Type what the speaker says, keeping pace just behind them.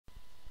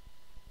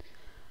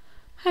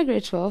Hi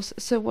grade 12s,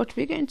 so what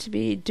we're going to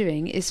be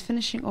doing is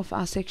finishing off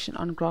our section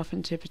on graph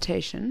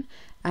interpretation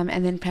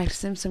and then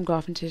practicing some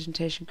graph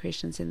interpretation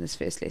questions in this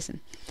first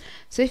lesson.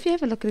 So if you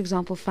have a look at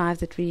example 5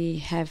 that we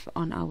have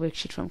on our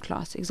worksheet from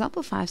class,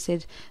 example 5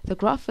 said the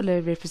graph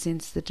below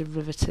represents the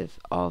derivative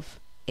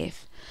of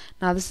f.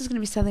 Now this is going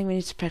to be something we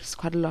need to practice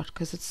quite a lot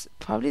because it's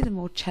probably the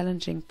more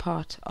challenging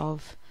part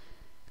of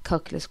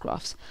calculus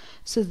graphs.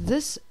 So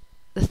the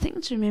thing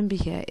to remember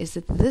here is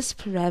that this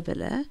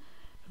parabola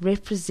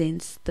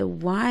represents the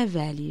y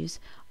values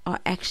are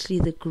actually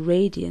the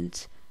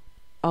gradient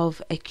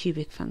of a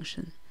cubic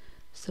function.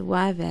 So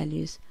y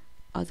values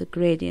are the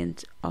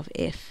gradient of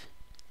f.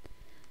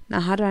 Now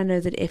how do I know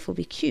that f will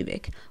be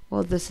cubic?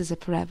 Well, this is a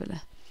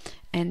parabola,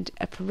 and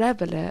a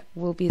parabola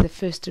will be the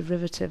first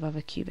derivative of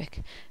a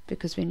cubic,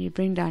 because when you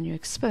bring down your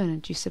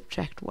exponent you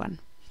subtract 1.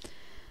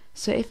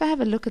 So if I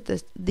have a look at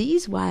this,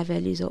 these y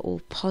values are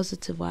all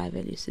positive y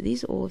values. So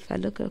these are all, if I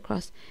look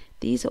across,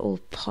 these are all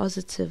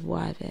positive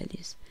y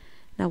values.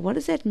 Now what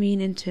does that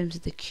mean in terms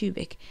of the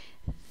cubic?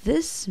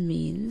 This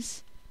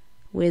means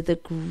where the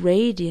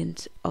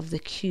gradient of the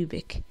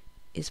cubic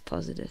is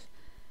positive.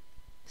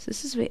 So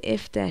this is where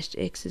f dash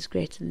x is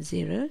greater than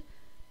 0.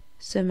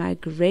 So my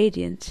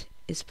gradient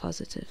is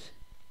positive.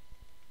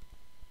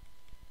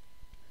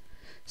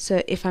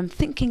 So if I'm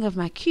thinking of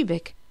my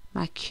cubic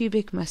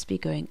must be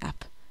going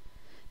up,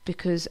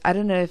 because I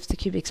don't know if the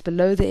cubic's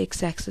below the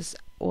x-axis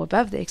or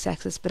above the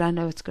x-axis, but I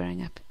know it's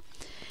going up.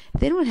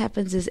 Then what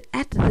happens is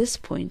at this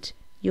point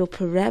your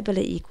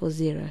parabola equals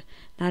 0.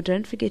 Now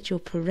don't forget your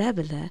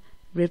parabola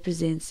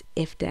represents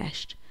f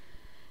dashed.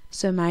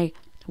 So my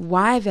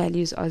y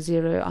values are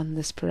 0 on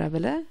this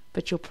parabola,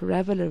 but your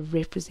parabola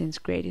represents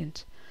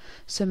gradient.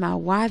 So my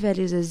y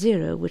values are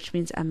 0, which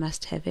means I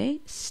must have a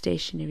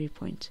stationary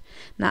point.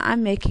 Now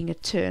I'm making a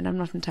turn. I'm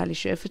not entirely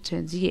sure if it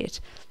turns yet.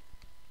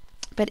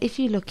 But if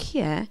you look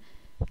here,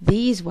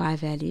 these y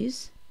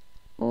values,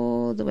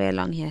 all the way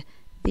along here,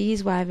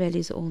 these y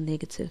values are all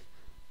negative.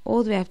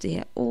 All the way up to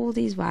here, all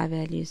these y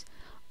values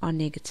are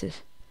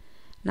negative.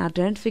 Now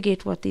don't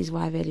forget what these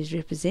y values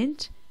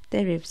represent.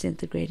 They represent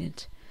the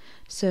gradient.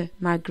 So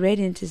my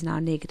gradient is now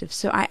negative.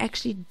 So I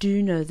actually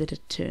do know that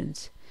it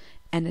turns,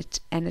 and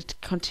it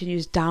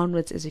continues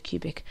downwards as a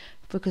cubic,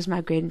 because my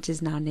gradient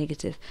is now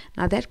negative.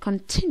 Now that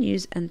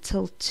continues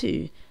until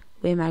 2,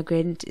 where my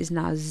gradient is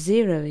now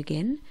 0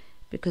 again,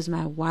 because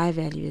my y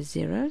value is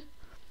 0.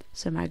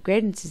 So my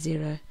gradient is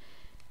 0,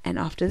 and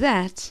after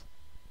that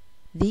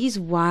these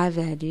y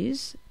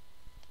values,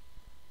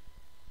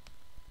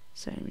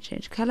 so let me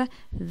change color,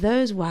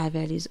 those y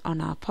values are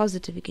now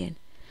positive again.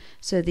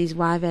 So these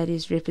y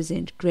values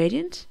represent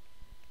gradient,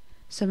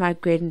 so my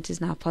gradient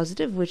is now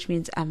positive, which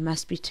means I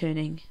must be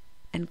turning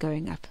and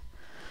going up.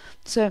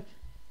 So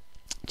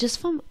just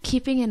from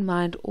keeping in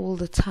mind all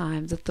the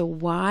time that the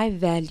y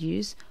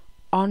values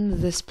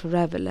on this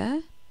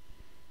parabola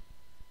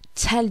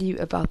tell you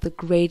about the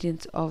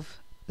gradient of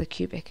the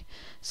cubic.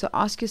 So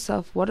ask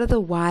yourself, what are the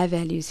y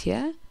values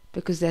here?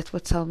 Because that will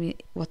tell me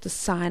what the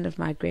sign of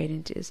my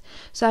gradient is.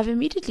 So I've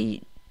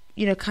immediately,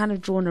 kind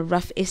of drawn a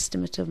rough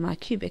estimate of my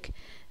cubic.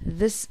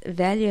 This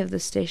value of the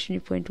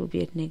stationary point will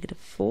be at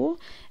 -4,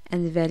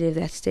 and the value of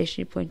that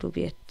stationary point will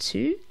be at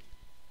 2.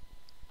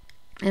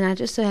 And I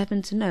just so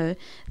happen to know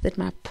that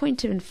my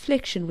point of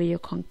inflection, where your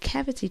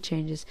concavity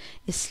changes,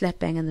 is slap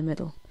bang in the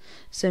middle.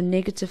 So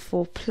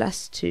 -4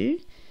 plus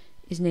 2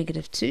 is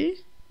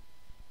 -2.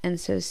 And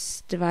so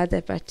divide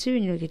that by 2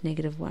 and you'll get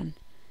 -1.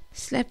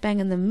 Slap bang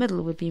in the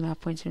middle would be my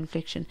point of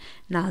inflection.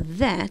 Now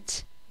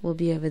that will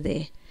be over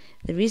there.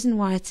 The reason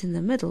why it's in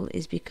the middle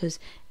is because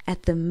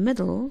at the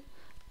middle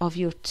of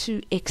your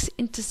two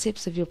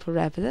x-intercepts of your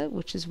parabola,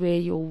 which is where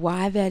your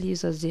y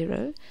values are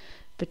 0,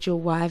 but your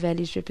y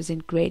values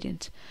represent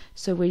gradient.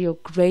 So where your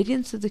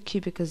gradients of the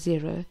cubic are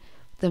 0,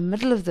 the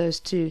middle of those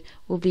two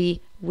will be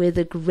where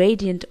the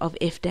gradient of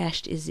f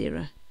dashed is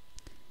 0.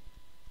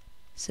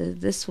 So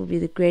this will be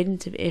the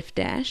gradient of f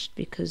dashed,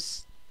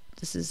 because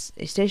this is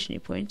a stationary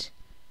point,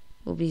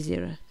 will be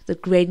 0. The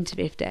gradient of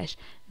f dash.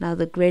 Now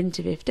the gradient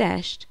of f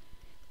dashed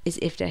is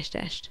f dash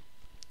dashed.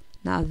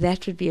 Now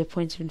that would be a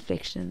point of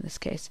inflection in this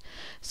case.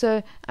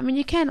 So,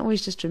 you can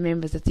always just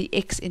remember that the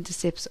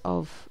x-intercepts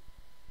of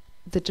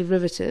the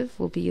derivative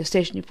will be your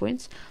stationary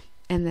points,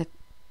 and the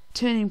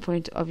turning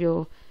point of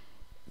your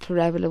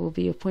parabola will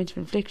be your point of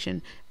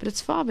inflection, but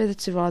it's far better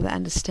to rather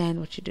understand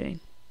what you're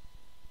doing.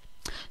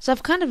 So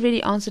I've kind of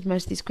really answered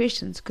most of these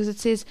questions, because it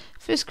says,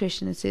 first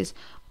question, it says,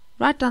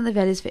 write down the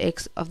values for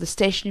x of the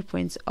stationary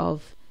points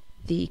of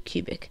the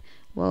cubic.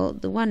 Well,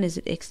 the one is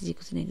that x is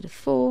equal to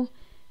 -4,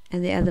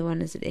 and the other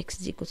one is that x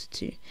is equal to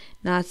 2.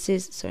 Now it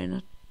says, sorry,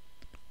 not,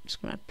 I'm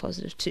just going to write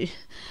positive 2.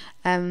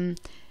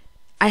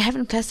 I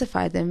haven't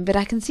classified them, but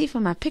I can see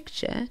from my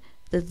picture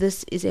that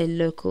this is a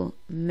local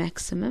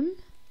maximum,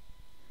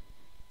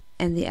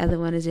 and the other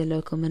one is a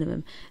local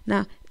minimum.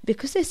 Now,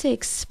 because they say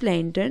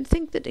explain, don't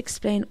think that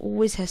explain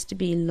always has to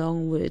be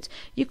long words.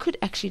 You could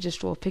actually just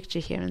draw a picture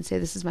here and say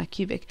this is my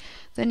cubic.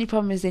 The only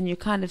problem is then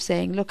you're kind of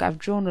saying, look,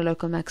 I've drawn a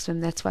local maximum,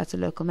 that's why it's a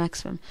local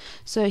maximum.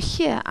 So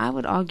here I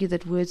would argue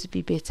that words would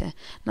be better.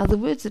 Now the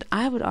words that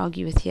I would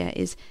argue with here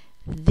is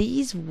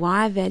these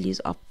y values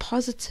are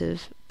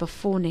positive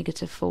before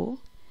 -4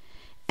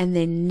 and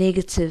then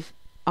negative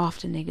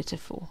after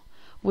 -4,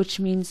 which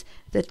means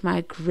that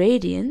my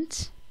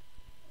gradient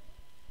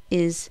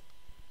is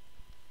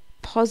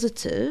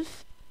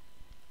positive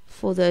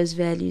for those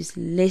values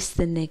less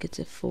than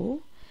 -4,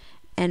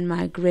 and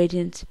my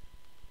gradient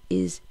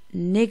is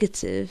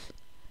negative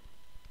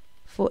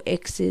for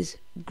x's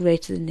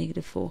greater than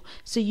 -4.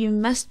 So you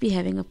must be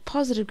having a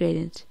positive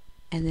gradient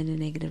and then a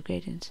negative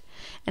gradient.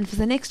 And for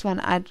the next one,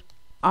 I'd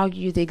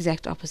argue the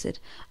exact opposite.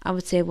 I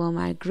would say, well,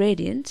 my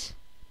gradient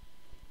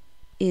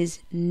is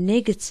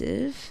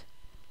negative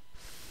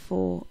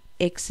for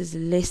x is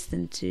less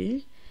than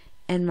 2,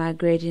 and my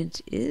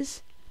gradient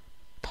is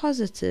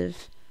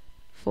positive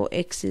for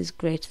x is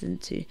greater than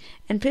 2.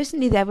 And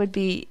personally, that would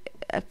be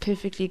a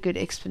perfectly good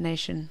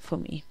explanation for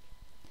me.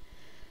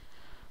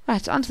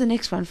 Right, on to the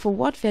next one. For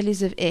what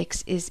values of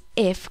x is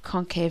f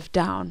concave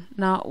down?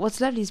 Now,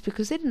 what's lovely is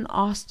because they didn't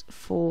ask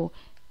for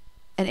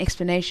an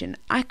explanation,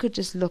 I could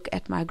just look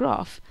at my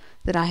graph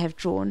that I have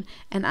drawn,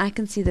 and I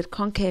can see that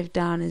concave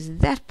down is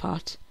that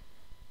part.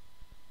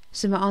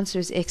 So my answer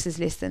is x is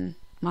less than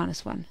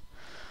 -1.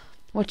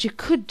 What you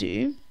could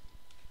do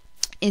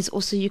is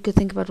also you could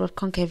think about what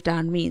concave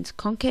down means.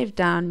 Concave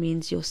down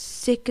means your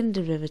second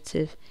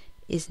derivative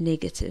is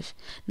negative.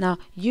 Now,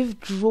 you've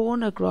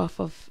drawn a graph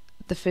of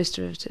the first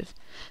derivative.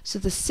 So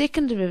the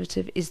second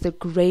derivative is the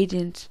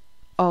gradient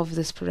of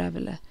this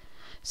parabola.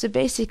 So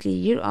basically,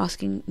 you're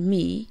asking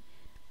me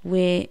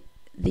where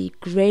the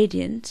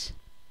gradient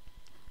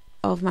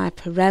of my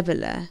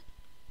parabola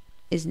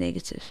is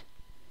negative.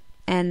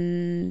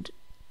 And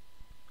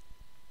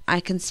I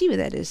can see where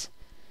that is.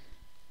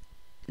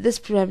 This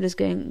parabola is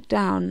going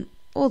down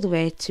all the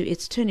way to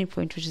its turning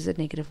point, which is at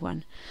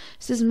 -1.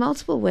 So there's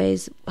multiple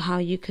ways how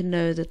you can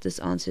know that this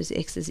answer is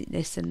x is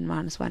less than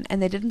 -1,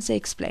 and they didn't say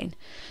explain.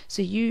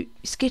 So you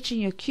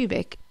sketching your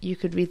cubic, you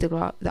could read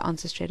the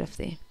answer straight off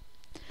there.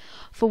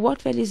 For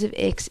what values of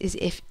x is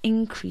f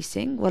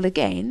increasing? Well,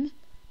 again,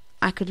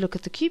 I could look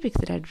at the cubic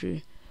that I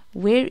drew.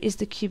 Where is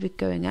the cubic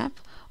going up?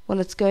 Well,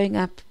 it's going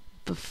up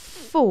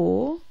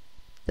before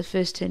the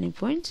first turning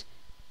point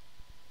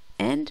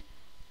and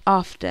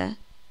after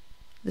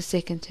the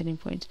second turning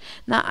point.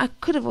 Now, I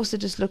could have also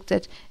just looked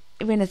at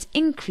when it's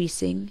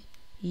increasing,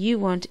 you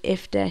want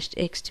f dashed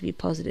x to be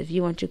positive.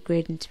 You want your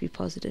gradient to be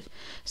positive.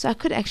 So I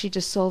could actually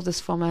just solve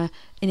this from an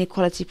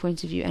inequality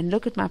point of view and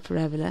look at my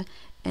parabola,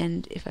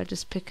 and if I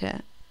just pick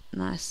a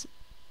nice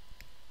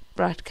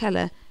bright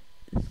color,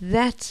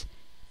 that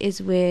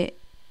is where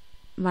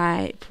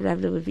my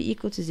parabola would be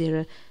equal to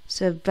 0.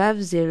 So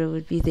above 0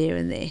 would be there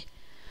and there,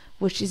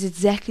 which is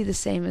exactly the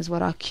same as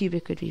what our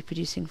cubic would be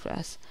producing for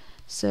us.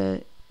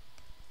 So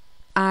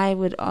I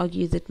would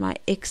argue that my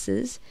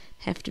x's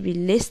have to be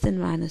less than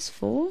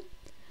 -4,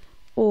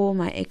 or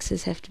my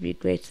x's have to be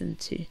greater than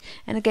 2.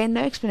 And again,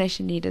 no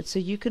explanation needed, so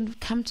you can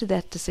come to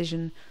that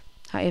decision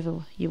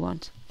however you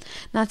want.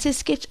 Now it says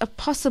sketch a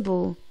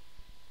possible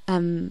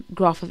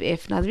graph of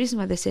f. Now the reason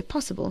why they say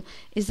possible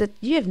is that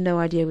you have no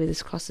idea where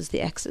this crosses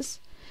the axis.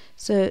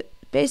 So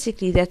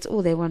basically that's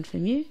all they want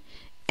from you.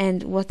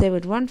 And what they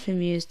would want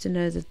from you is to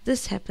know that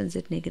this happens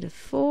at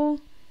 -4,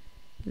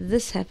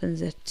 this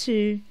happens at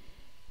 2,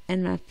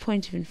 and my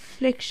point of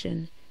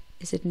inflection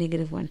is at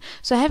 -1.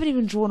 So I haven't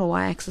even drawn a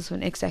y-axis or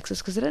an x-axis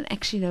because I don't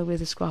actually know where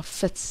this graph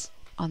fits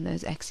on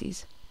those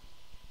axes.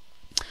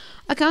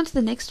 Okay, on to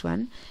the next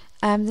one.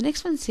 The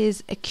next one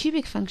says a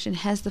cubic function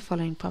has the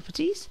following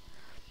properties.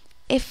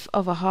 F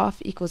of a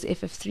half equals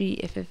f of 3,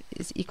 f of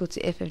is equal to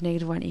f of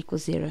 -1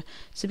 equals 0.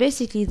 So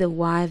basically the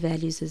y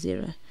values are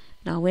 0.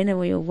 Now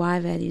whenever your y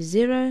value is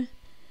 0,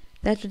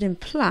 that would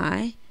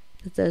imply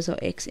that those are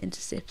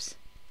x-intercepts.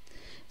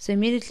 So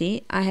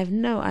immediately I have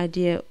no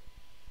idea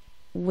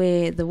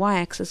where the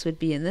y-axis would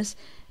be in this,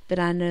 but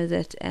I know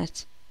that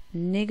at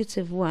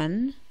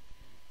 -1,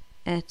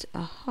 at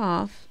a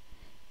half,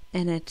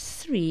 and at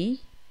 3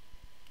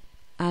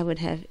 I would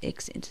have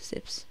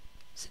x-intercepts.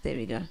 So there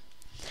we go.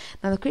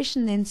 Now the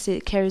question then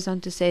carries on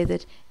to say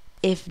that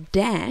f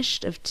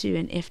dashed of 2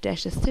 and f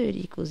dashed of 3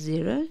 equals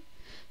 0.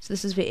 So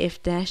this is where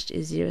f dashed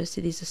is 0,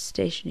 so these are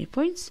stationary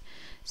points.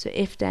 So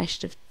f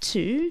dashed of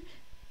 2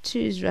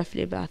 is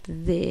roughly about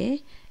there,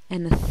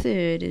 and a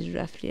third is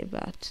roughly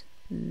about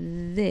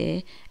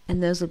there,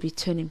 and those will be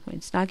turning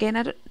points. Now again,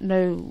 I don't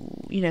know,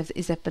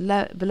 is that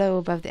below or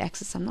above the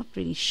axis? I'm not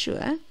really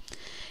sure.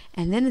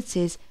 And then it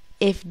says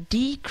f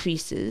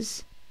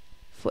decreases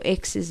for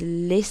x is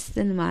less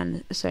than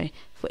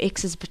for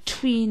x is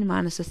between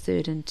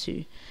 -1/3 and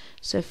 2.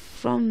 So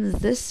from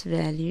this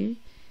value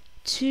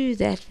to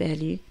that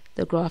value,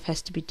 the graph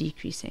has to be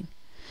decreasing.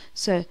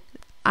 So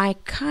I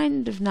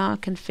kind of now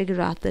can figure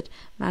out that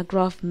my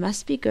graph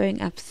must be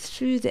going up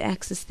through the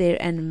axis there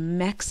and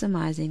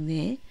maximizing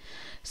there,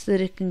 so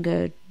that it can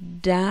go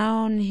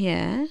down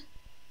here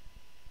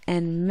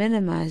and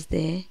minimize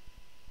there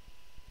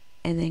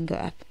and then go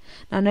up.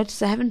 Now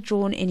notice I haven't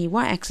drawn any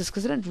y-axis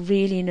because I don't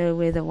really know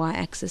where the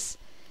y-axis,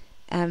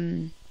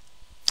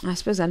 I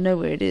suppose I know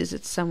where it is.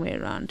 It's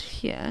somewhere around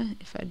here.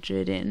 If I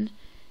drew it in,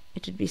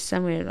 it would be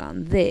somewhere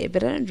around there,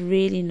 but I don't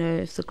really know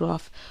if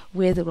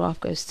where the graph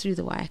goes through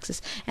the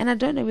y-axis, and I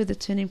don't know where the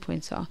turning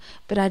points are,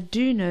 but I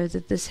do know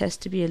that this has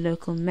to be a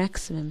local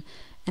maximum,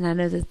 and I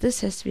know that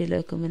this has to be a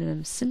local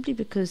minimum simply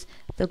because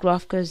the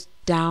graph goes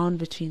down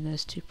between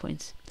those 2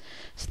 points.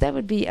 So that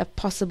would be a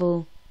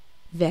possible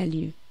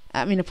value,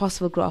 a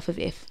possible graph of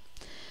f.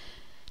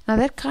 Now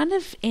that kind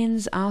of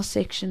ends our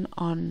section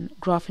on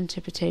graph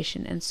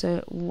interpretation, and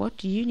so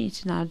what you need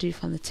to now do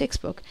from the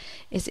textbook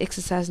is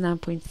exercise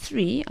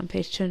 9.3 on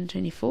page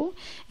 224,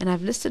 and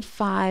I've listed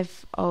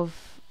 5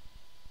 of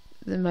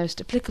the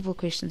most applicable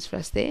questions for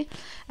us there.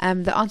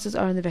 The answers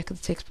are in the back of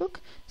the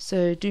textbook,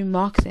 so do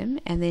mark them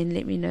and then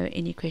let me know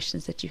any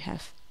questions that you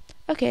have.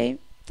 Okay,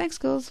 thanks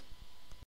girls.